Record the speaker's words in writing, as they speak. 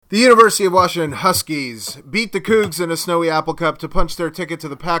The University of Washington Huskies beat the Cougs in a snowy Apple Cup to punch their ticket to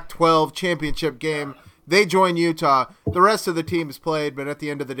the Pac-12 championship game. They join Utah. The rest of the team is played, but at the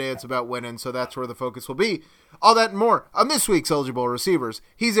end of the day, it's about winning, so that's where the focus will be. All that and more on this week's Eligible Receivers.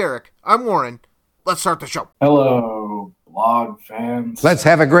 He's Eric. I'm Warren. Let's start the show. Hello, blog fans. Let's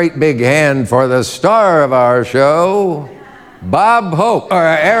have a great big hand for the star of our show, Bob Hope.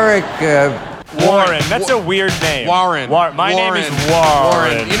 Eric... Warren. That's a weird name. Warren. My name is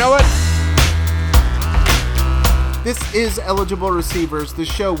Warren. You know what? This is Eligible Receivers, the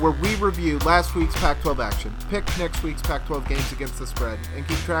show where we review last week's Pac-12 action, pick next week's Pac-12 games against the spread, and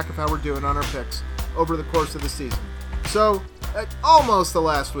keep track of how we're doing on our picks over the course of the season. So, almost the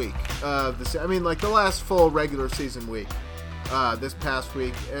last week of the last full regular season week, this past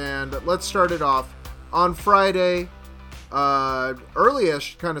week. And let's start it off on Friday.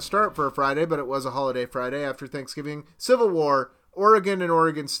 Early-ish kind of start for a Friday, but it was a holiday Friday after Thanksgiving. Civil War, Oregon and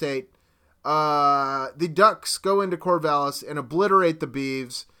Oregon State. The Ducks go into Corvallis and obliterate the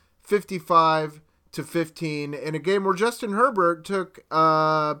Beavs 55-15 in a game where Justin Herbert took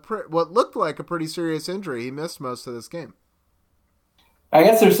what looked like a pretty serious injury. He missed most of this game. I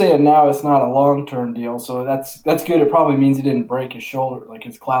guess they're saying now it's not a long-term deal, so that's good. It probably means he didn't break his shoulder, like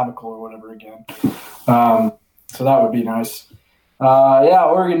his clavicle or whatever again. So that would be nice.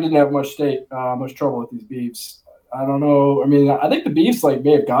 Oregon didn't have much trouble with these Beavs. I don't know. I mean, I think the Beavs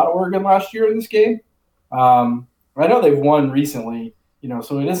may have got Oregon last year in this game. I know they've won recently,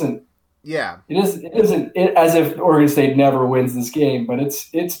 so it isn't. Yeah. It isn't as if Oregon State never wins this game, but it's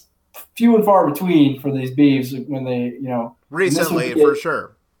few and far between for these Beavs when they, recently for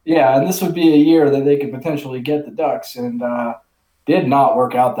sure. Yeah, and this would be a year that they could potentially get the Ducks, and did not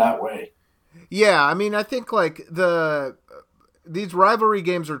work out that way. Yeah, I mean, I think these rivalry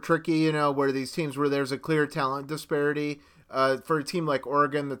games are tricky, where these teams where there's a clear talent disparity for a team like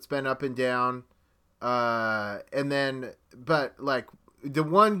Oregon that's been up and down, but the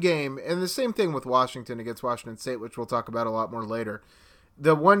one game, and the same thing with Washington against Washington State, which we'll talk about a lot more later.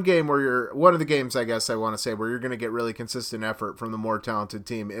 The one game one of the games, I guess I want to say, where you're going to get really consistent effort from the more talented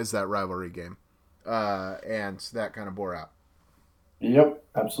team is that rivalry game, and that kind of bore out. Yep,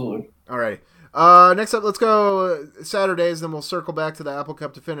 absolutely. All right. Next up, let's go Saturdays, then we'll circle back to the Apple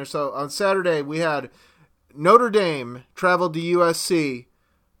Cup to finish. So on Saturday, we had Notre Dame traveled to USC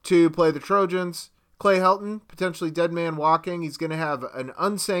to play the Trojans. Clay Helton, potentially dead man walking. He's going to have an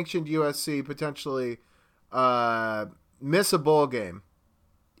unsanctioned USC potentially miss a bowl game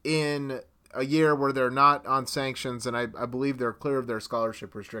in a year where they're not on sanctions, and I believe they're clear of their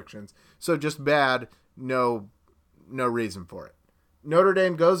scholarship restrictions. So just bad, no reason for it. Notre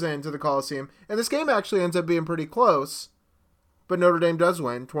Dame goes into the Coliseum, and this game actually ends up being pretty close, but Notre Dame does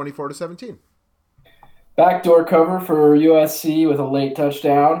win 24-17. Backdoor cover for USC with a late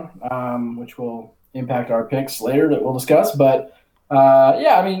touchdown, which will impact our picks later that we'll discuss. But,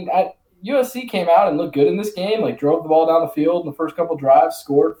 USC came out and looked good in this game, drove the ball down the field in the first couple drives,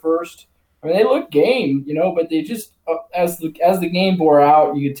 scored first. I mean, they looked game, but they just, as the game bore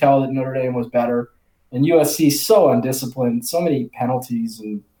out, you could tell that Notre Dame was better. And USC is so undisciplined, so many penalties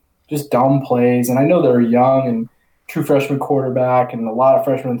and just dumb plays. And I know they're young and true freshman quarterback and a lot of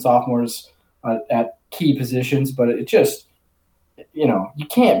freshmen and sophomores at key positions, but it just, you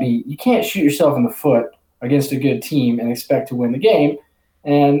can't shoot yourself in the foot against a good team and expect to win the game.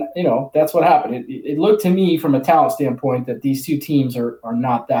 And, that's what happened. It looked to me from a talent standpoint that these two teams are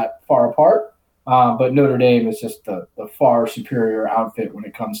not that far apart, but Notre Dame is just the far superior outfit when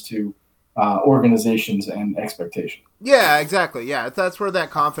it comes to organizations and expectation. Yeah, exactly. Yeah, that's where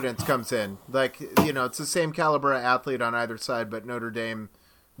that confidence comes in. It's the same caliber of athlete on either side, but Notre Dame,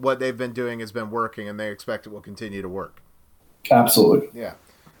 what they've been doing has been working, and they expect it will continue to work. Absolutely. Yeah.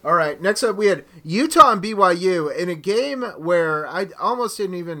 All right, next up we had Utah and BYU in a game where I almost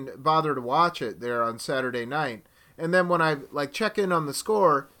didn't even bother to watch it there on Saturday night. And then when I check in on the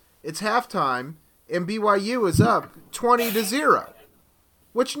score, it's halftime, and BYU is up 20-0.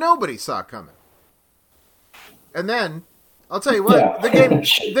 Which nobody saw coming. And then, I'll tell you what,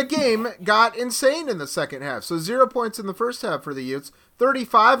 the game got insane in the second half. So 0 points in the first half for the Utes,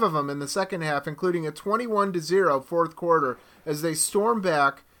 35 of them in the second half, including a 21-0 fourth quarter as they storm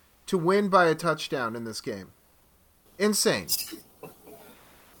back to win by a touchdown in this game. Insane.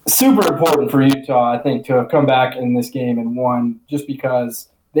 Super important for Utah, I think, to have come back in this game and won just because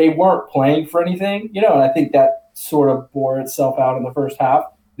they weren't playing for anything, and I think that sort of bore itself out in the first half.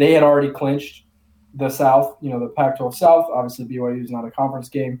 They had already clinched the South, the Pac-12 South. Obviously, BYU is not a conference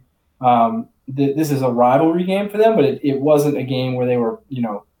game. This is a rivalry game for them, but it wasn't a game where they were,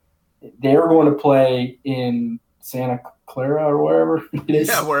 they were going to play in Santa Clara or wherever it is.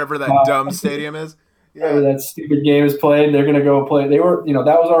 Yeah, wherever that dumb stadium is. Yeah. Wherever that stupid game is played, they're going to go play. They were,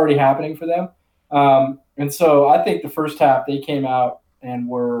 that was already happening for them. And so I think the first half they came out and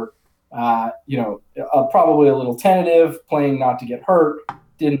were, probably a little tentative, playing not to get hurt.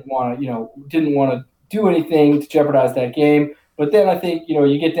 Didn't want to do anything to jeopardize that game. But then I think,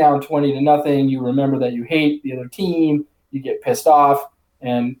 you get down 20-0, you remember that you hate the other team, you get pissed off,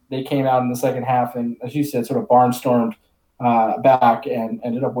 and they came out in the second half and, as you said, sort of barnstormed back and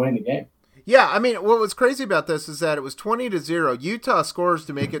ended up winning the game. Yeah, I mean, what was crazy about this is that it was 20-0. Utah scores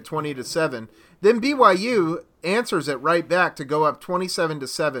to make it 20-7. Then BYU answers it right back to go up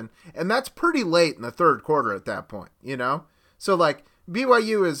 27-7, and that's pretty late in the third quarter at that point, So, like,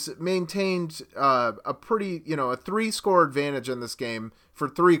 BYU has maintained a pretty, a 3-score advantage in this game for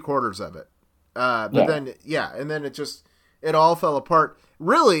 3 quarters of it. Then it all fell apart.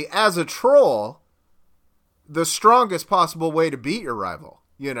 Really, as a troll, the strongest possible way to beat your rival.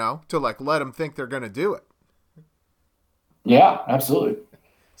 To like let them think they're going to do it. Yeah, absolutely.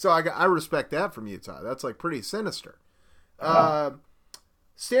 So I respect that from Utah. That's like pretty sinister.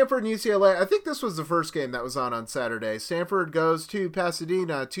 Stanford and UCLA. I think this was the first game that was on Saturday. Stanford goes to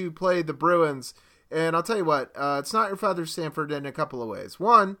Pasadena to play the Bruins. And I'll tell you what, it's not your father's Stanford in a couple of ways.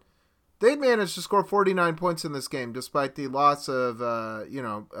 One, they'd managed to score 49 points in this game despite the loss of,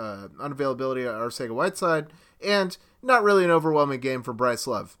 unavailability of Arcega-Whiteside and not really an overwhelming game for Bryce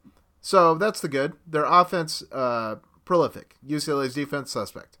Love. So that's the good. Their offense, prolific. UCLA's defense,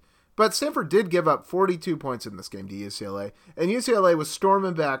 suspect. But Stanford did give up 42 points in this game to UCLA, and UCLA was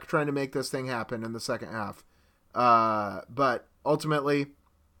storming back trying to make this thing happen in the second half. But ultimately,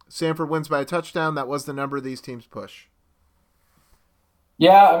 Stanford wins by a touchdown. That was the number these teams push.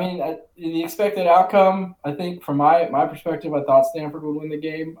 Yeah, I mean, the expected outcome, I think, from my perspective, I thought Stanford would win the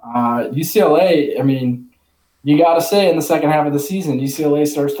game. UCLA, I mean, you got to say in the second half of the season, UCLA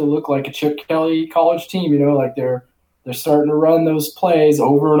starts to look like a Chip Kelly college team, like they're starting to run those plays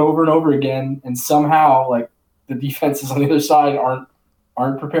over and over and over again, and somehow like the defenses on the other side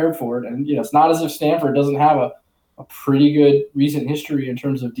aren't prepared for it. And it's not as if Stanford doesn't have a pretty good recent history in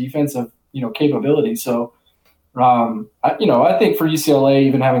terms of defensive capability. So I think for UCLA,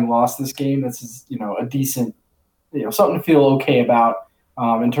 even having lost this game, this is a decent something to feel okay about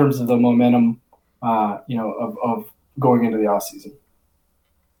in terms of the momentum of going into the offseason.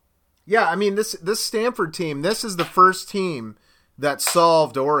 Yeah, I mean, this Stanford team, this is the first team that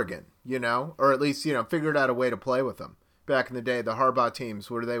solved Oregon, or at least, figured out a way to play with them. Back in the day, the Harbaugh teams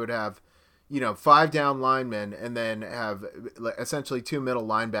where they would have, 5 down linemen and then have essentially 2 middle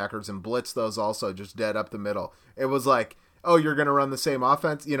linebackers and blitz those also just dead up the middle. It was like, oh, you're going to run the same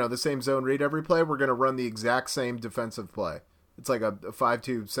offense, the same zone read every play. We're going to run the exact same defensive play. It's like a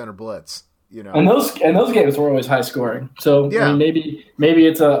 5-2 center blitz. And those games were always high scoring. So yeah. I mean, maybe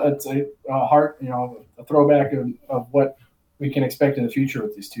it's a heart, a throwback of what we can expect in the future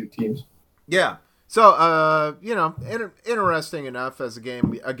with these two teams. Yeah. So interesting enough as a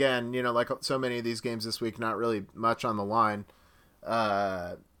game. Again, like so many of these games this week, not really much on the line.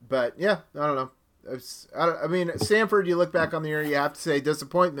 But yeah, I don't know. I mean, Stanford. You look back on the year, you have to say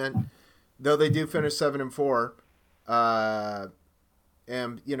disappointment, though they do finish 7-4.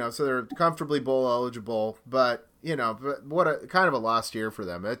 And, so they're comfortably bowl eligible, but what a kind of a lost year for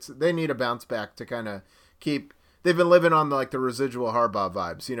them. They need a bounce back to kind of keep, they've been living on the residual Harbaugh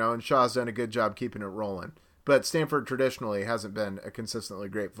vibes, and Shaw's done a good job keeping it rolling. But Stanford traditionally hasn't been a consistently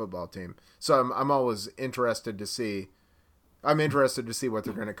great football team. So I'm always interested to see what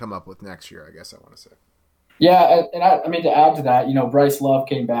they're going to come up with next year, I guess I want to say. Yeah, and I mean, to add to that, Bryce Love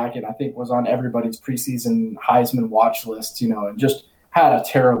came back and I think was on everybody's preseason Heisman watch list, and just had a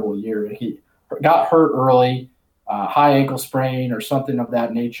terrible year. He got hurt early, high ankle sprain or something of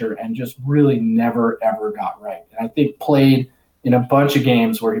that nature, and just really never, ever got right. And I think played in a bunch of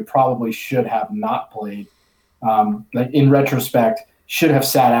games where he probably should have not played. In retrospect, should have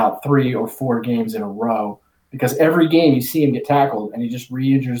sat out 3 or 4 games in a row because every game you see him get tackled and he just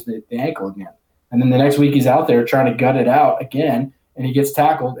re-injures the ankle again. And then the next week he's out there trying to gut it out again and he gets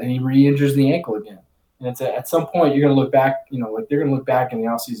tackled and he re-injures the ankle again. And it's at some point you're going to look back, they're going to look back in the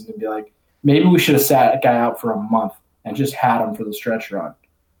offseason and be like, maybe we should have sat a guy out for a month and just had him for the stretch run.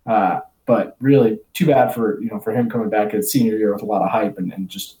 But really too bad for him coming back at his senior year with a lot of hype and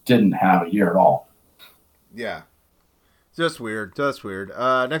just didn't have a year at all. Yeah. Just weird.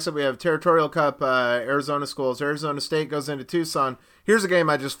 Next up we have Territorial Cup, Arizona schools. Arizona State goes into Tucson. Here's a game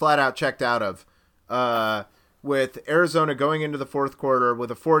I just flat out checked out of. With Arizona going into the fourth quarter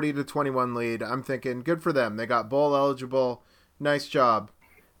with a 40-21 lead, I'm thinking, good for them. They got bowl eligible. Nice job.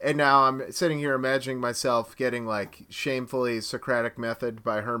 And now I'm sitting here imagining myself getting like shamefully Socratic method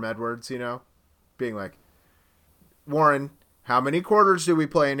by Herm Edwards, being like, Warren, how many quarters do we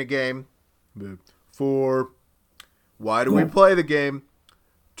play in a game? 4. Why do we play the game?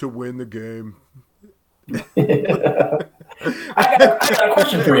 To win the game. I got a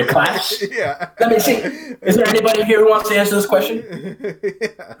question for you, class. Yeah. Let me see. Is there anybody here who wants to answer this question?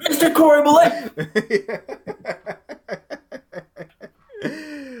 Yeah. Mr. Corey Bullet.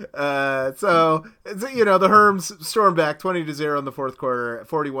 So the Herms stormed back 20-0 in the fourth quarter,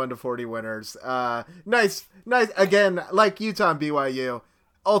 41-40 winners. Nice. Again, like Utah and BYU,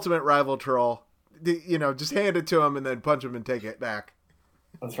 ultimate rival troll. Just hand it to them and then punch them and take it back.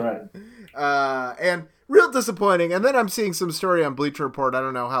 That's right. And real disappointing. And then I'm seeing some story on Bleacher Report. I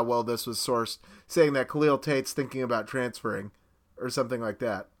don't know how well this was sourced, saying that Khalil Tate's thinking about transferring or something like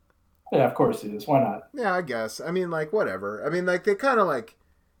that. Yeah, of course he is. Why not? Yeah, I guess. I mean, like, whatever. I mean, like, they kind of like,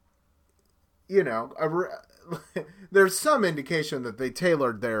 there's some indication that they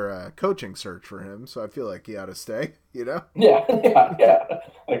tailored their coaching search for him, so I feel like he ought to stay, Yeah.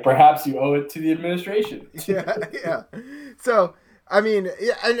 Like, perhaps you owe it to the administration. Yeah. So, I mean,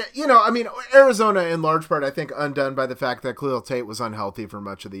 Arizona in large part, I think, undone by the fact that Khalil Tate was unhealthy for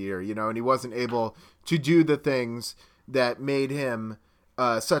much of the year, and he wasn't able to do the things that made him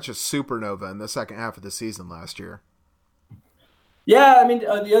such a supernova in the second half of the season last year. Yeah, I mean,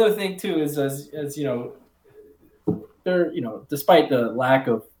 the other thing too is, as they're, despite the lack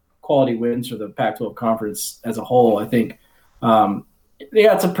of quality wins for the Pac-12 conference as a whole, I think they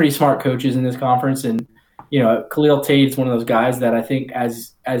got some pretty smart coaches in this conference, and Khalil Tate is one of those guys that I think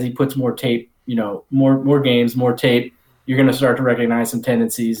as he puts more tape, more games, more tape, you're going to start to recognize some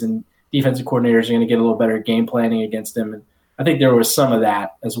tendencies, and defensive coordinators are going to get a little better game planning against him. And I think there was some of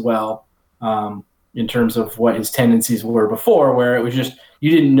that as well in terms of what his tendencies were before, where it was just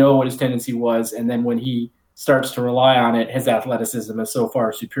you didn't know what his tendency was, and then when he starts to rely on it, his athleticism is so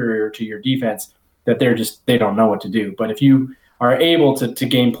far superior to your defense that they don't know what to do. But if you are able to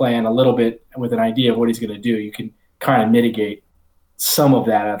game plan a little bit with an idea of what he's going to do, you can kind of mitigate some of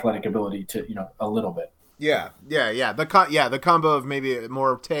that athletic ability to a little bit. Yeah. The combo of maybe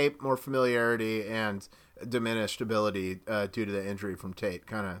more tape, more familiarity, and diminished ability due to the injury from Tate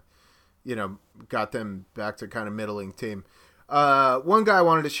kind of got them back to kind of middling team. One guy I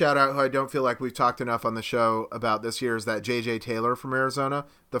wanted to shout out who I don't feel like we've talked enough on the show about this year is that J.J. Taylor from Arizona,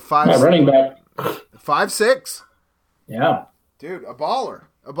 the running back, 5'6". Yeah, dude, a baller,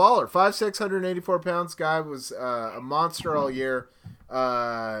 5'6", 184 pounds. Guy was a monster all year.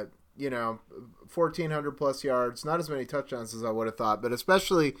 1,400 plus yards, not as many touchdowns as I would have thought, but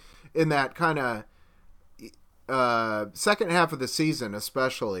especially in that kind of second half of the season,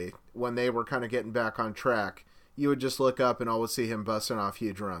 especially when they were kind of getting back on track, you would just look up and always see him busting off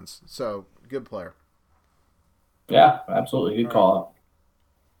huge runs. So, good player. Yeah, absolutely. Good call out.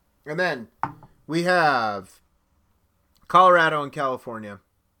 And then we have Colorado and California.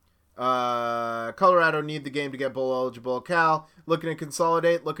 Colorado need the game to get bowl eligible. Cal looking to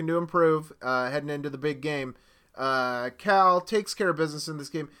consolidate, looking to improve, heading into the big game. Cal takes care of business in this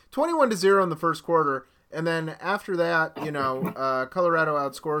game. 21-0 in the first quarter. And then after that, Colorado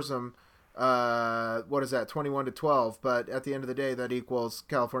outscores them. What is that? 21-12. But at the end of the day, that equals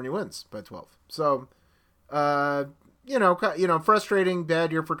California wins by 12. So, frustrating,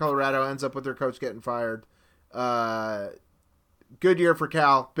 bad year for Colorado. Ends up with their coach getting fired. Good year for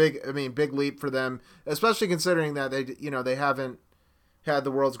Cal. Big leap for them, especially considering that they haven't had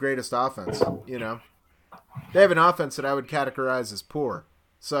the world's greatest offense. They have an offense that I would categorize as poor.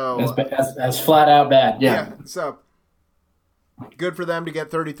 So as flat out bad. Yeah. So good for them to get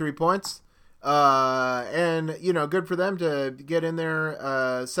 33 points. And good for them to get in there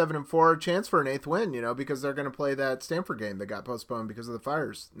 7-4, chance for an 8th win, because they're going to play that Stanford game that got postponed because of the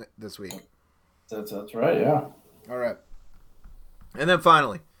fires this week. That's right. Yeah. All right. And then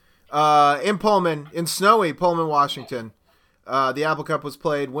finally, in snowy Pullman, Washington, the Apple Cup was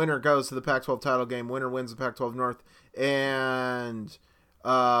played. Winner goes to the Pac-12 title game. Winner wins the Pac-12 North. And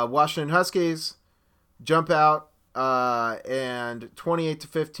Washington Huskies jump out and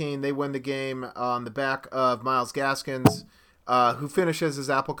 28-15, they win the game on the back of Myles Gaskins, who finishes his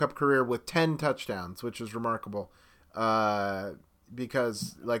Apple Cup career with 10 touchdowns, which is remarkable.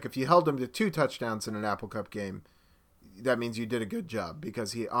 Because if you held him to 2 touchdowns in an Apple Cup game, that means you did a good job,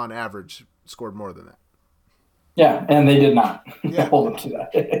 because he on average scored more than that. Yeah, and they did not hold him to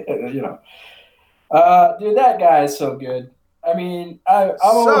that. Dude, that guy is so good. I mean, I'm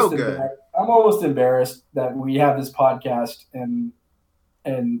almost embarrassed that we have this podcast and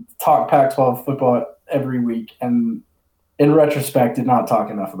talk Pac-12 football every week, and in retrospect, did not talk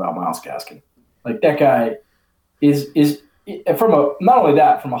enough about Myles Gaskin. Like, that guy is not only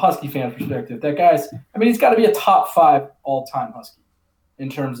that, from a Husky fan perspective, that guy's, I mean, he's got to be a top 5 all-time Husky in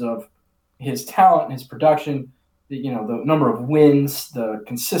terms of his talent, his production, the number of wins, the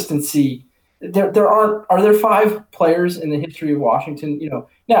consistency. Are there 5 players in the history of Washington?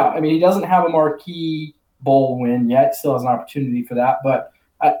 Now, I mean, he doesn't have a marquee bowl win yet, still has an opportunity for that, but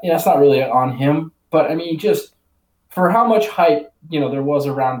it's not really on him. But I mean, just for how much hype, there was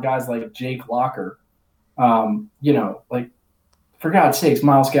around guys like Jake Locker, like, for God's sakes,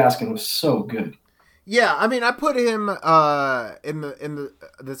 Myles Gaskin was so good. Yeah, I mean, I put him in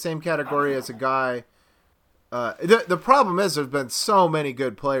the same category as a guy. The problem is there's been so many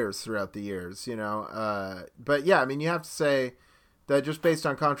good players throughout the years, But yeah, I mean, you have to say that just based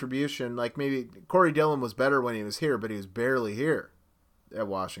on contribution, like maybe Corey Dillon was better when he was here, but he was barely here at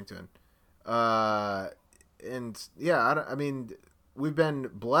Washington. And yeah, I mean, we've been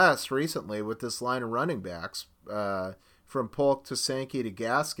blessed recently with this line of running backs, from Polk to Sankey to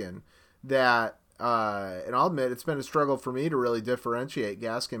Gaskin, that, and I'll admit it's been a struggle for me to really differentiate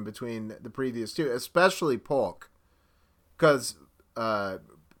Gaskin between the previous two, especially Polk, because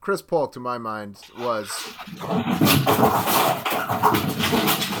Chris Polk, to my mind, was...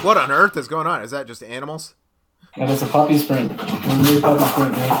 What on earth is going on? Is that just animals? Yeah, that's a puppy sprint.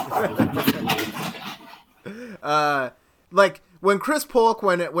 Like when Chris Polk,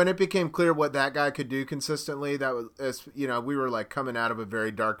 when it became clear what that guy could do consistently, that was, we were like coming out of a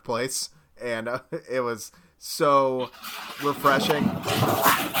very dark place, and it was so refreshing.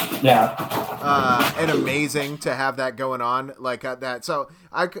 Yeah. And amazing to have that going on like that. So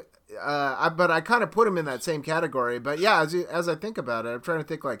but I kind of put him in that same category. But yeah, as I think about it, I'm trying to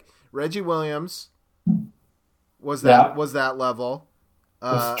think like Reggie Williams was that level.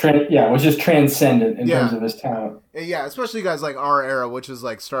 Was just transcendent in terms of his talent. Yeah, especially guys like our era, which is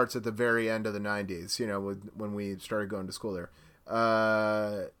like starts at the very end of the 90s, when we started going to school there.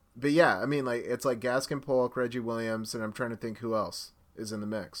 But yeah, I mean, like it's like Gaskin, Polk, Reggie Williams, and I'm trying to think who else is in the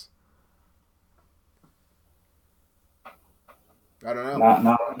mix. I don't know.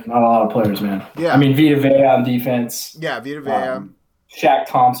 Not a lot of players, man. Yeah. I mean, Vita Vea on defense. Yeah, Vita Vea. Shaq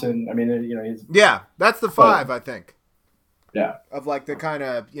Thompson. I mean, he's... Yeah, that's the 5, I think. Yeah. Of like the kind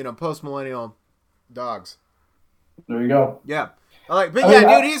of, post-millennial dogs. There you go. Yeah.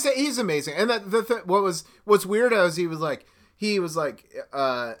 Dude, he's amazing. And what's weird is he was like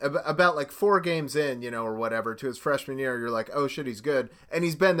about like 4 games in, or whatever, to his freshman year, you're like, oh shit, he's good. And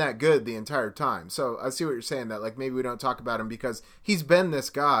he's been that good the entire time. So I see what you're saying, that like maybe we don't talk about him because he's been this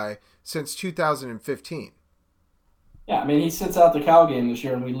guy since 2015. Yeah, I mean, he sits out the Cal game this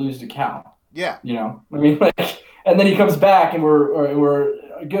year and we lose to Cal. Yeah. I mean, like, and then he comes back and we're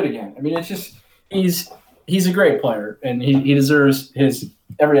good again. I mean, it's just, he's a great player and he deserves his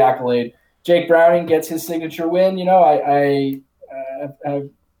every accolade. Jake Browning gets his signature win. I've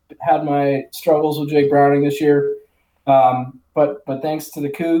had my struggles with Jake Browning this year, but thanks to the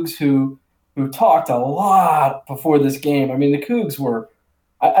Cougs who talked a lot before this game. I mean, the Cougs were.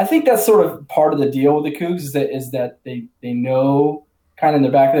 I think that's sort of part of the deal with the Cougs is that they know kind of in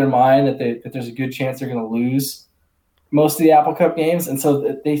the back of their mind that there's a good chance they're going to lose most of the Apple Cup games, and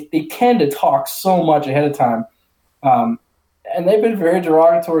so they tend to talk so much ahead of time. And they've been very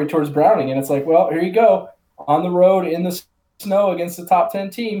derogatory towards Browning. And it's like, well, here you go. On the road in the snow against the top 10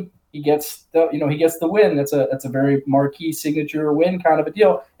 team, he gets the win. That's a very marquee signature win kind of a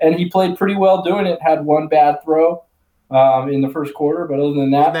deal. And he played pretty well doing it, had one bad throw in the first quarter. But other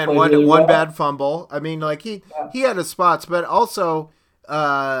than that, and then one bad fumble. I mean, like he had his spots, but also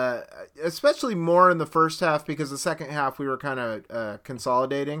especially more in the first half because the second half we were kind of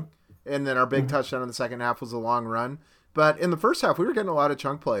consolidating. And then our big touchdown in the second half was a long run. But in the first half, we were getting a lot of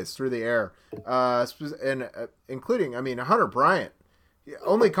chunk plays through the air, and including, Hunter Bryant. He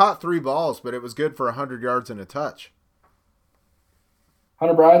only caught 3 balls, but it was good for 100 yards and a touch.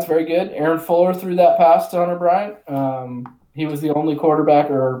 Hunter Bryant's very good. Aaron Fuller threw that pass to Hunter Bryant. He was the only quarterback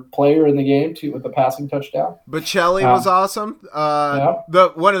or player in the game with a passing touchdown. Bocelli was awesome.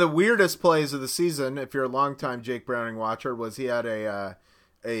 One of the weirdest plays of the season, if you're a longtime Jake Browning watcher, was he had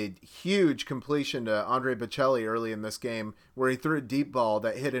a huge completion to Andre Bocelli early in this game where he threw a deep ball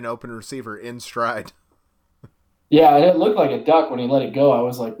that hit an open receiver in stride. Yeah, and it looked like a duck when he let it go. I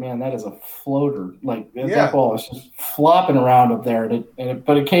was like, man, that is a floater. Like, that ball was just flopping around up there.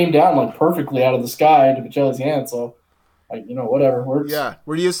 But it came down like perfectly out of the sky to Bocelli's hand. So, like, whatever works. Yeah,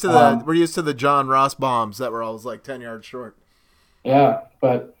 we're used to the John Ross bombs that were always like 10 yards short. Yeah,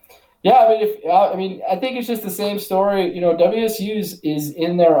 but yeah, I think it's just the same story. WSU is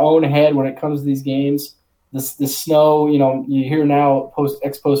in their own head when it comes to these games. the snow, you hear now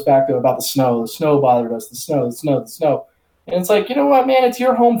ex post facto about the snow. The snow bothered us. The snow. And it's like, you know what, man? It's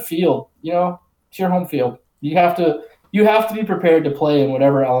your home field. It's your home field. You have to be prepared to play in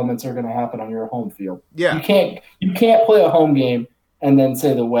whatever elements are going to happen on your home field. Yeah. You can't play a home game and then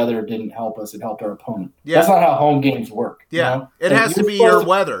say the weather didn't help us. It helped our opponent. Yeah. That's not how home games work. Yeah. It has to be your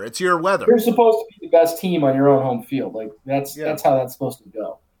weather. It's your weather. You're supposed to be the best team on your own home field. Like that's how that's supposed to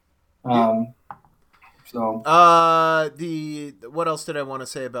go. So what else did I want to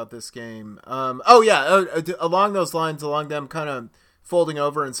say about this game? Along those lines, along them kind of folding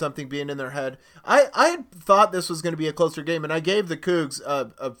over and something being in their head, I thought this was going to be a closer game, and I gave the Cougs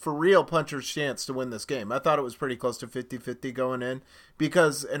a for real puncher's chance to win this game. I thought it was pretty close to 50-50 going in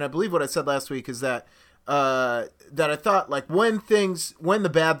because, and I believe what I said last week is that I thought, like, when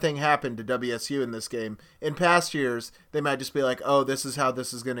the bad thing happened to WSU in this game, in past years, they might just be like, oh, this is how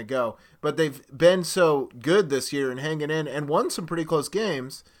this is going to go. But they've been so good this year and hanging in and won some pretty close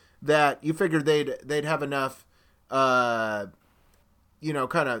games that you figured they'd have enough, kind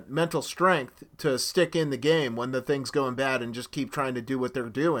of mental strength to stick in the game when the thing's going bad and just keep trying to do what they're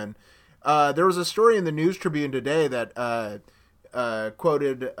doing. There was a story in the News Tribune today that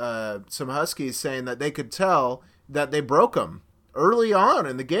quoted some Huskies saying that they could tell that they broke them early on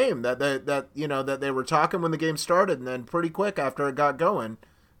in the game, that they were talking when the game started, and then pretty quick after it got going,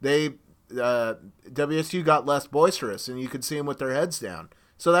 WSU got less boisterous, and you could see them with their heads down.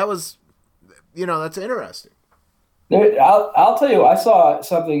 So that was, that's interesting. I'll tell you, I saw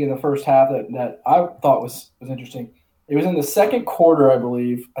something in the first half that I thought was interesting. It was in the second quarter, I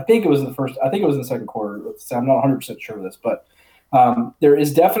believe. I think it was in the second quarter. I'm not 100% sure of this, but there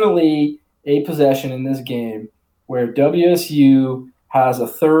is definitely a possession in this game where WSU has a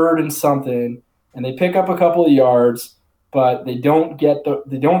third and something, and they pick up a couple of yards, but they don't get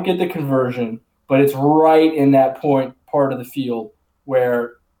the conversion. But it's right in that part of the field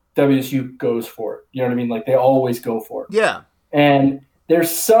where WSU goes for it. You know what I mean? Like, they always go for it. Yeah. And there's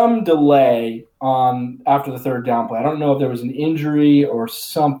some delay after the third down play. I don't know if there was an injury or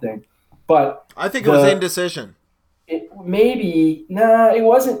something, but I think it was indecision. It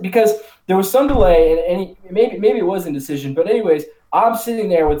wasn't, because there was some delay, and maybe it was indecision. But anyways, I'm sitting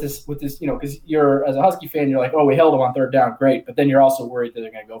there with this, because you're, as a Husky fan, you're like, oh, we held them on third down, great. But then you're also worried that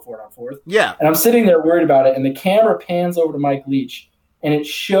they're going to go for it on fourth. Yeah. And I'm sitting there worried about it, and the camera pans over to Mike Leach, and it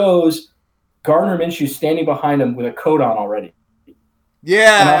shows Gardner Minshew standing behind him with a coat on already.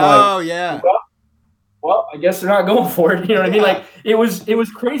 Yeah. Like, yeah. Well, I guess they're not going for it. You know what I mean? Like, it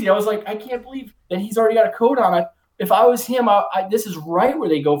was crazy. I was like, I can't believe that he's already got a coat on. If I was him, this is right where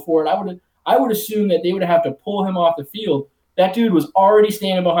they go for it. I would assume that they would have to pull him off the field. That dude was already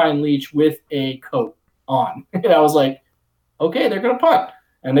standing behind Leach with a coat on. And I was like, okay, they're going to punt.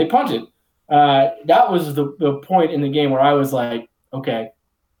 And they punted. That was the point in the game where I was like, okay,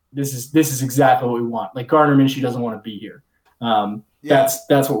 this is exactly what we want. Like, Gardner Minshew doesn't want to be here.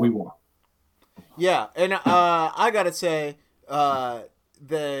 That's what we want. Yeah, and I gotta say, a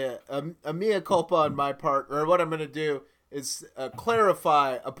mea culpa on my part, or what I'm gonna do is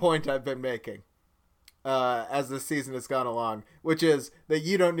clarify a point I've been making as the season has gone along, which is that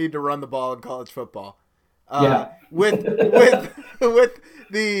you don't need to run the ball in college football. With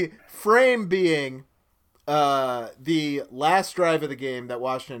the frame being the last drive of the game that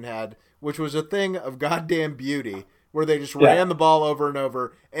Washington had, which was a thing of goddamn beauty, where they just ran the ball over and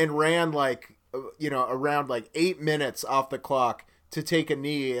over and ran around 8 minutes off the clock to take a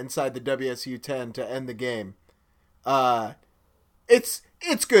knee inside the WSU 10 to end the game. It's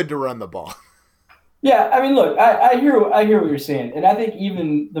good to run the ball. Yeah, I mean, look, I hear what you're saying, and I think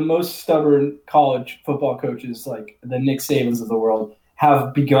even the most stubborn college football coaches, like the Nick Sabans of the world,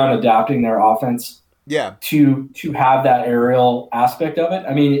 have begun adapting their offense. Yeah. To have that aerial aspect of it.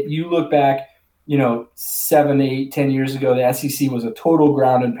 I mean, you look back, 7, 8, 10 years ago, the SEC was a total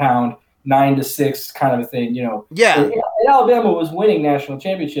ground and pound, 9-6 kind of a thing. Yeah. And Alabama was winning national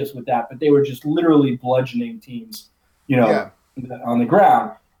championships with that, but they were just literally bludgeoning teams, on the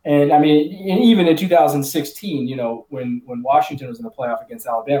ground. And I mean, even in 2016, when Washington was in the playoff against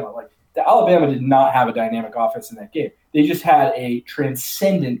Alabama, like, the Alabama did not have a dynamic offense in that game. They just had a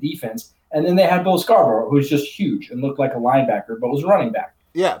transcendent defense. And then they had Bo Scarborough, who's just huge and looked like a linebacker, but was a running back.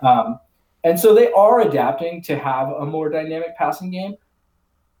 Yeah. And so they are adapting to have a more dynamic passing game,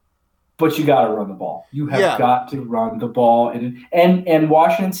 but you got to run the ball. You have got to run the ball. And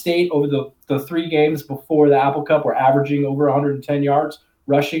Washington State, over the 3 games before the Apple Cup, were averaging over 110 yards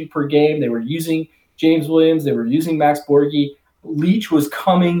rushing per game. They were using James Williams. They were using Max Borghi. Leach was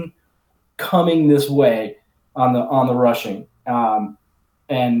coming this way on the rushing.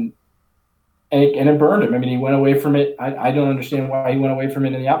 And and it burned him. I mean, he went away from it. I don't understand why he went away from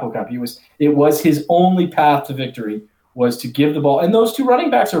it in the Apple Cup. It was his only path to victory was to give the ball. And those two running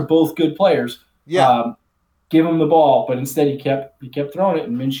backs are both good players. Yeah. Give him the ball, but instead he kept throwing it,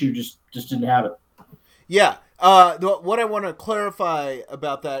 and Minshew just didn't have it. Yeah. What I want to clarify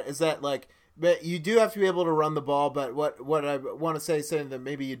about that is that, like, but you do have to be able to run the ball, but what I want to say, saying that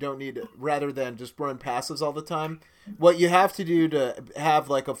maybe you don't need, rather than just run passes all the time, what you have to do to have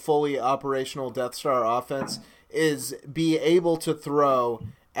like a fully operational Death Star offense is be able to throw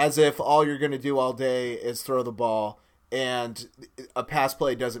as if all you're going to do all day is throw the ball, and a pass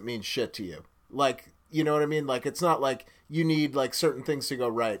play doesn't mean shit to you. Like, you know what I mean? Like, it's not like you need like certain things to go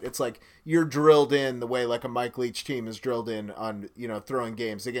right. It's like you're drilled in the way like a Mike Leach team is drilled in on, you know, throwing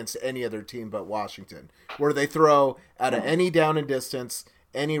games against any other team but Washington, where they throw out of any down and distance,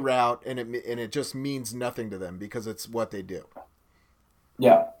 any route, and it just means nothing to them because it's what they do.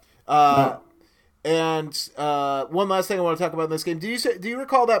 Yeah. And one last thing I want to talk about in this game. Do you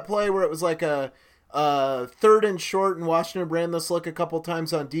recall that play where it was like a 3rd and short and Washington ran this look a couple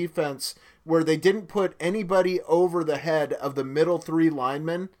times on defense, where they didn't put anybody over the head of the middle 3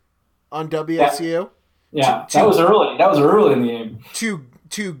 linemen on WSU? Yeah, that was early. That was early in the game.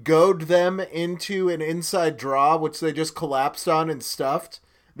 To goad them into an inside draw, which they just collapsed on and stuffed.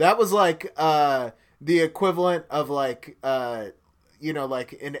 That was like the equivalent of like, you know,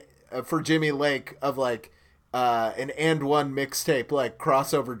 like for Jimmy Lake of like an and one mixtape, like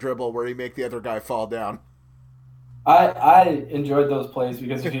crossover dribble where he make the other guy fall down. I enjoyed those plays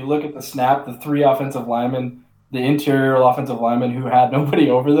because if you look at the snap, the 3 offensive linemen, the interior offensive linemen who had nobody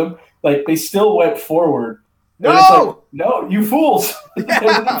over them, like they still went forward. No, like, no, you fools!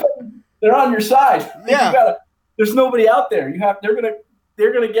 They're on your side. Yeah, there's nobody out there.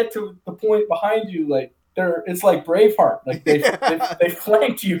 They're gonna get to the point behind you. Like it's like Braveheart. Like they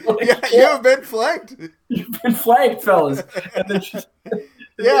flanked you. Like, yeah, you have been flanked. You've been flanked, fellas. And then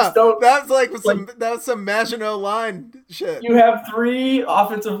yeah, that was some Maginot Line shit. You have 3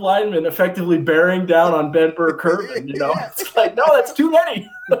 offensive linemen effectively bearing down on Ben Burr-Kirkman. You know, it's like, no, that's too many.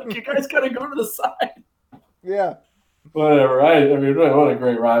 Like, you guys got to go to the side. Yeah. Whatever. I mean, what a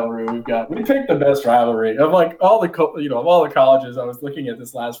great rivalry we've got. We picked the best rivalry of like all the colleges. I was looking at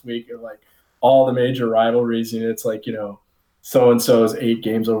this last week of like all the major rivalries, and it's like, you know, so and so's 8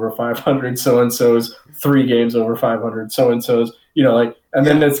 games over 500, so and so's 3 games over 500, so and so's, you know, like, and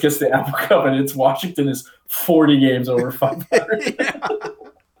then it gets the Apple Cup, and it's Washington is 40 games over 500.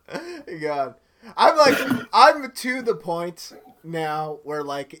 God, I'm to the point now where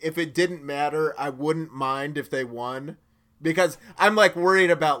like if it didn't matter, I wouldn't mind if they won, because I'm like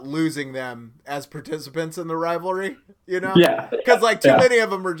worried about losing them as participants in the rivalry, you know? Yeah. Because like too many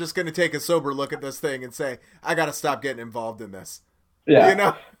of them are just going to take a sober look at this thing and say, I got to stop getting involved in this. Yeah. You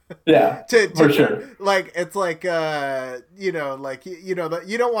know? Yeah. For sure. Like, it's like, you know, like, you know,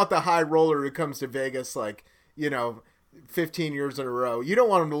 you don't want the high roller who comes to Vegas, like, you know, 15 years in a row. You don't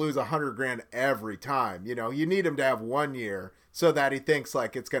want him to lose $100,000 every time. You know, you need him to have 1 year so that he thinks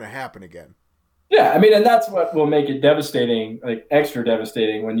like it's going to happen again. Yeah, I mean, and that's what will make it devastating, like extra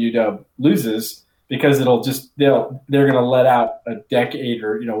devastating when UW loses, because they're going to let out a decade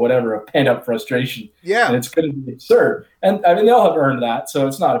or, you know, whatever, a pent up frustration. Yeah, and it's going to be absurd. And I mean, they'll have earned that, so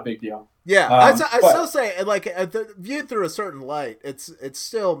it's not a big deal. Yeah, I still say, like, viewed through a certain light, it's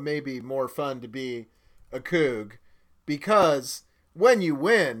still maybe more fun to be a Coug, because when you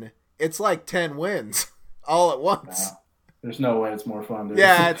win, it's like 10 wins all at once. Wow. There's no way it's more fun.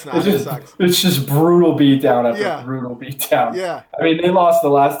 It's not. It sucks. It's just brutal beatdown after brutal beatdown. Yeah. I mean, they lost the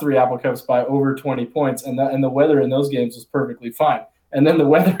last 3 Apple Cups by over 20 points, and the weather in those games was perfectly fine. And then the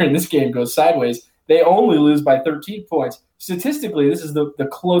weather in this game goes sideways. They only lose by 13 points. Statistically, this is the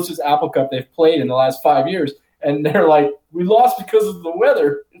closest Apple Cup they've played in the last 5 years. And they're like, we lost because of the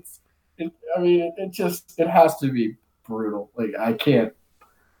weather. It has to be brutal. Like, I can't.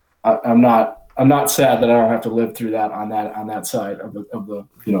 I'm not sad that I don't have to live through that on that side of the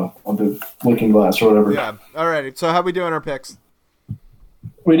you know, on the looking glass or whatever. Yeah. Alrighty. So how we doing our picks?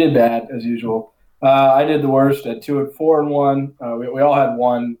 We did bad as usual. I did the worst at 2-4-1. We all had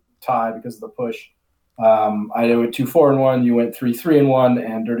 1 tie because of the push. I did 2-4-1. You went 3-3-1,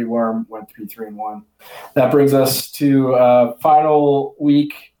 and Dirty Worm went 3-3-1. That brings us to final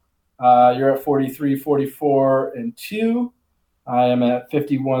week. You're at 43-44-2. I am at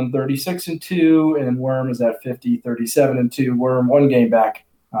 51-36-2, and Worm is at 50-37-2. Worm 1 game back,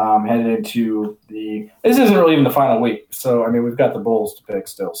 headed into this isn't really even the final week. So, I mean, we've got the Bulls to pick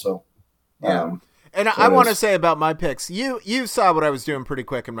still. So, yeah. And so I want to say about my picks, you saw what I was doing pretty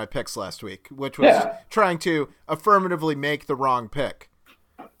quick in my picks last week, which was trying to affirmatively make the wrong pick.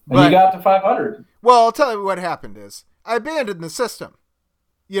 And you got to 500. Well, I'll tell you what happened is I abandoned the system.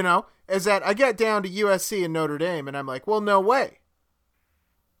 Is that I get down to USC and Notre Dame, and I'm like, well, no way.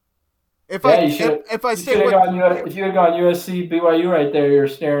 If I stay with, if you had gone USC BYU right there, you're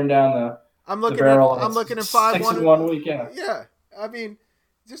staring down the barrel. I'm looking at 5-1 in 1 week. Yeah. Yeah, I mean,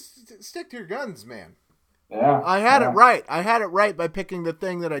 just stick to your guns, man. Yeah, I had it right. I had it right by picking the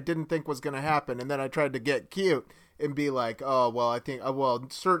thing that I didn't think was going to happen, and then I tried to get cute and be like, oh well, I think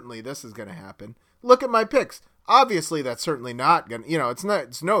certainly this is going to happen. Look at my picks. Obviously, that's certainly not going to.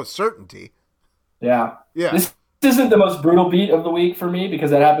 It's no certainty. Yeah. Yeah. This isn't the most brutal beat of the week for me because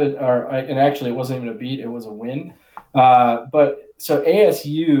that happened, and actually it wasn't even a beat, it was a win. But so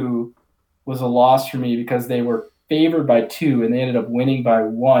ASU was a loss for me because they were favored by 2 and they ended up winning by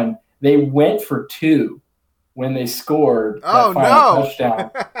 1. They went for 2 when they scored that final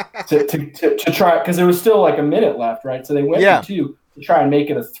touchdown to try, because there was still like a minute left, right? So they went for 2 to try and make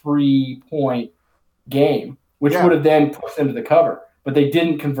it a 3-point game, which would have then pushed them to the cover. But they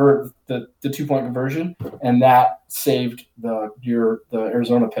didn't convert the 2-point conversion, and that saved the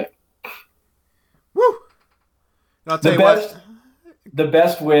Arizona pick. Woo! I'll tell you what. The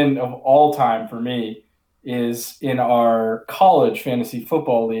best win of all time for me is in our college fantasy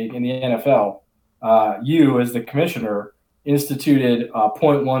football league in the NFL. You, as the commissioner, instituted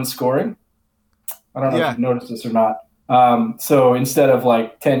 0.1 scoring. I don't know if you've noticed this or not. So instead of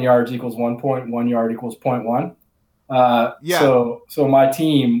like 10 yards equals 1 point, 1 yard equals 0.1. So my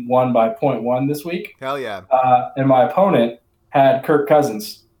team won by 0.1 this week. Hell yeah. And my opponent had Kirk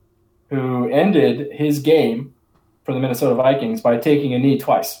Cousins, who ended his game for the Minnesota Vikings by taking a knee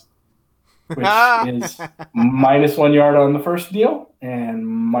twice, which is -1 yard on the first deal and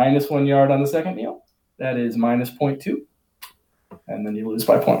 -1 yard on the second deal. That is -0.2. And then you lose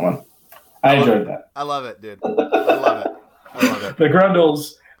by 0.1. I enjoyed that. I love it, dude. I love it. The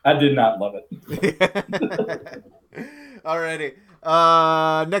Grundles, I did not love it. Alrighty.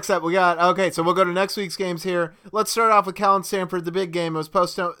 Next up, we got so we'll go to next week's games here. Let's start off with Cal and Stanford. The big game was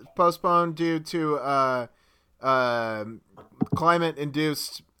postponed due to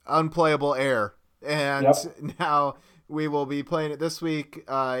climate-induced unplayable air, and now we will be playing it this week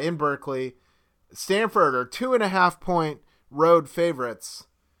in Berkeley. Stanford are 2.5-point road favorites.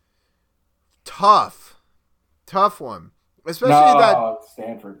 Tough one, especially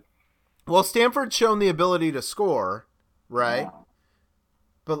Stanford. Well, Stanford's shown the ability to score, right? Yeah.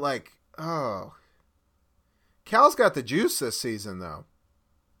 But Cal's got the juice this season, though.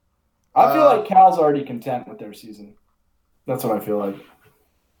 I feel like Cal's already content with their season. That's what I feel like.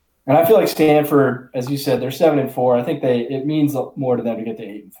 And I feel like Stanford, as you said, they're 7-4. I think it means more to them to get to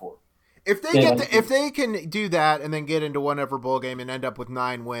 8-4. If they can do that and then get into one ever bowl game and end up with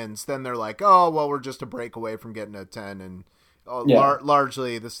 9 wins, then they're like, oh well, we're just a break away from getting a 10, and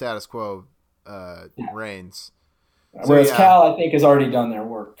largely the status quo reigns. Whereas Cal, I think, has already done their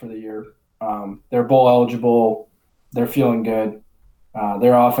work for the year. They're bowl eligible. They're feeling good.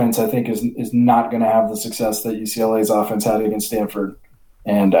 Their offense, I think, is not going to have the success that UCLA's offense had against Stanford.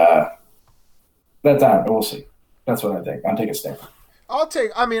 And we'll see. That's what I think. I'm taking Stanford.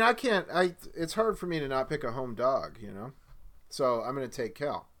 It's hard for me to not pick a home dog, So I'm going to take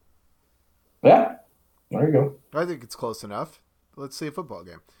Cal. Yeah. There you go. I think it's close enough. Let's see a football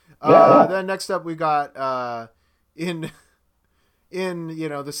game. Yeah. Then next up we got in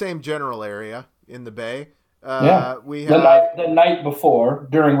the same general area in the Bay. We have the night before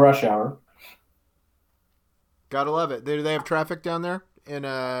during rush hour. Gotta love it. Do they have traffic down there in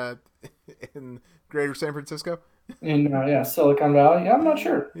Greater San Francisco? In Silicon Valley. I'm not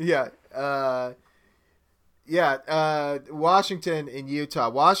sure. Washington and Utah.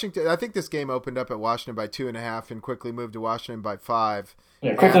 Washington. I think this game opened up at Washington by 2.5 and quickly moved to Washington by 5.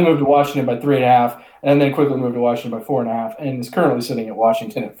 Yeah, quickly moved to Washington by 3.5, and then quickly moved to Washington by 4.5, and is currently sitting at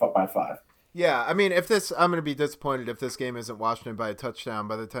Washington by 5. Yeah, I mean, I'm going to be disappointed if this game isn't Washington by a touchdown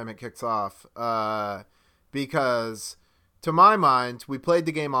by the time it kicks off, because to my mind, we played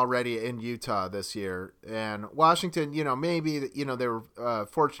the game already in Utah this year, and Washington, maybe they were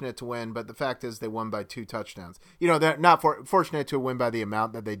fortunate to win, but the fact is they won by 2 touchdowns. They're not fortunate to win by the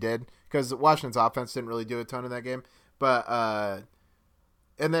amount that they did, because Washington's offense didn't really do a ton in that game. But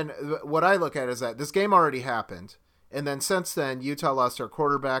and then what I look at is that this game already happened, and then since then Utah lost their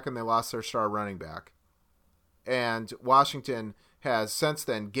quarterback and they lost their star running back, and Washington has since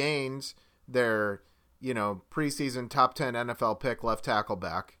then gained their preseason top 10 NFL pick left tackle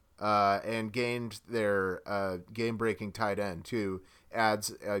back, and gained their game-breaking tight end, too,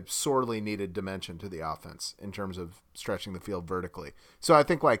 adds a sorely needed dimension to the offense in terms of stretching the field vertically. So I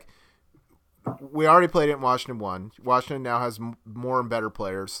think, we already played it in Washington 1. Washington now has more and better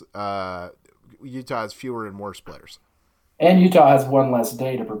players. Utah has fewer and worse players. And Utah has one less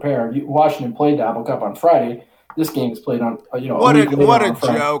day to prepare. Washington played the Apple Cup on Friday. This game is played on what a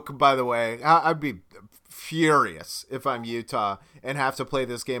joke, by the way. I'd be furious if I'm Utah and have to play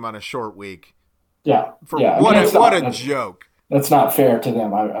this game on a short week. Yeah. What a joke. That's not fair to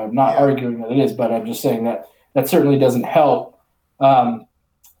them. I'm not arguing that it is, but I'm just saying that certainly doesn't help. I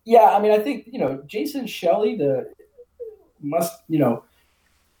think, Jason Shelley,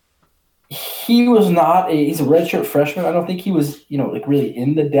 he was he's a redshirt freshman. I don't think he was, really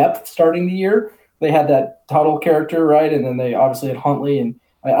in the depth starting the year. They had that Tuttle character, right? And then they obviously had Huntley. And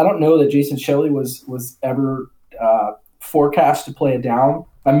I don't know that Jason Shelley was ever forecast to play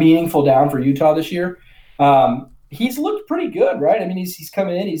a meaningful down for Utah this year. He's looked pretty good, right? I mean, he's come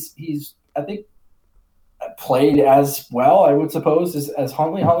in. He's I think played as well, I would suppose, as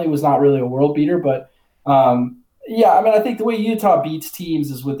Huntley. Huntley was not really a world beater, but I think the way Utah beats teams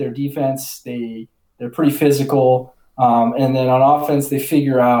is with their defense. They're pretty physical, and then on offense they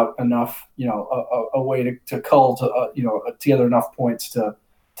figure out enough, a way to cull together enough points to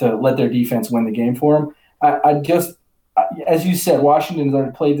let their defense win the game for them. As you said, Washington has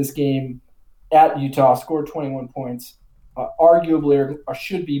already played this game at Utah, scored 21 points. Arguably, or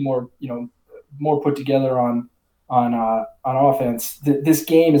should be more put together on offense. This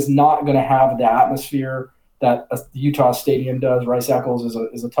game is not going to have the atmosphere that the Utah Stadium does. Rice-Eccles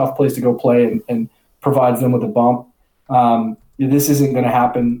is a tough place to go play and provides them with a bump. This isn't going to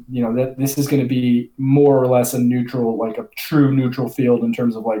happen. This is going to be more or less a neutral, like a true neutral field in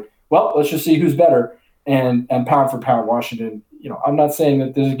terms of let's just see who's better. And pound for pound, Washington, I'm not saying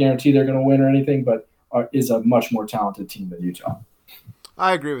that there's a guarantee they're going to win or anything, but is a much more talented team than Utah.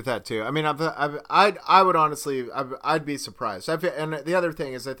 I agree with that too. I mean, I would honestly, I'd be surprised. And the other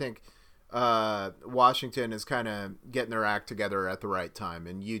thing is, I think Washington is kind of getting their act together at the right time,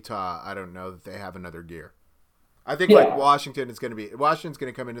 and Utah, I don't know that they have another gear. I think Washington's going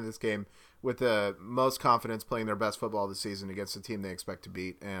to come into this game with the most confidence, playing their best football this season against a team they expect to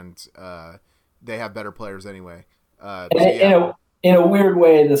beat, and they have better players anyway. In a weird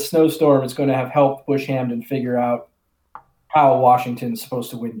way, the snowstorm is going to have helped Bush Hamdan figure out how Washington's supposed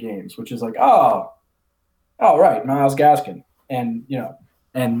to win games, which is right, Myles Gaskin and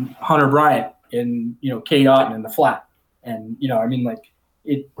Hunter Bryant and Kate Otten in the flat, and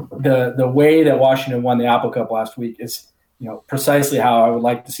the way that Washington won the Apple Cup last week is precisely how I would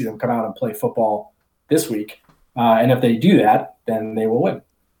like to see them come out and play football this week, and if they do that, then they will win.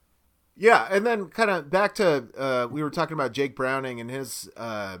 Yeah, and then kind of back to we were talking about Jake Browning and his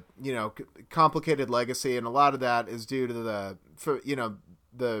complicated legacy, and a lot of that is due to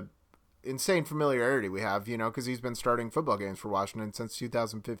the insane familiarity we have, because he's been starting football games for Washington since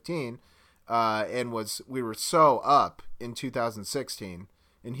 2015, and we were so up in 2016,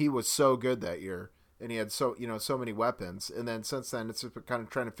 and he was so good that year, and he had so many weapons, and then since then it's kind of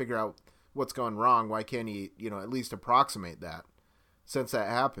trying to figure out what's going wrong. Why can't he at least approximate that? Since that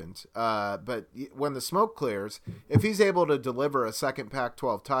happened. But when the smoke clears, if he's able to deliver a second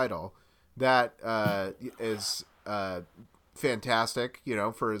Pac-12 title, that is fantastic,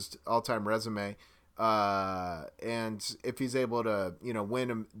 for his all-time resume. And if he's able to,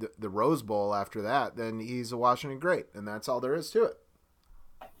 win the Rose Bowl after that, then he's a Washington great, and that's all there is to it.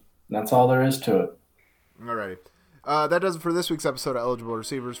 That's all there is to it. Alrighty. That does it for this week's episode of Eligible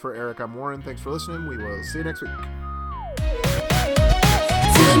Receivers. For Eric, I'm Warren. Thanks for listening. We will see you next week.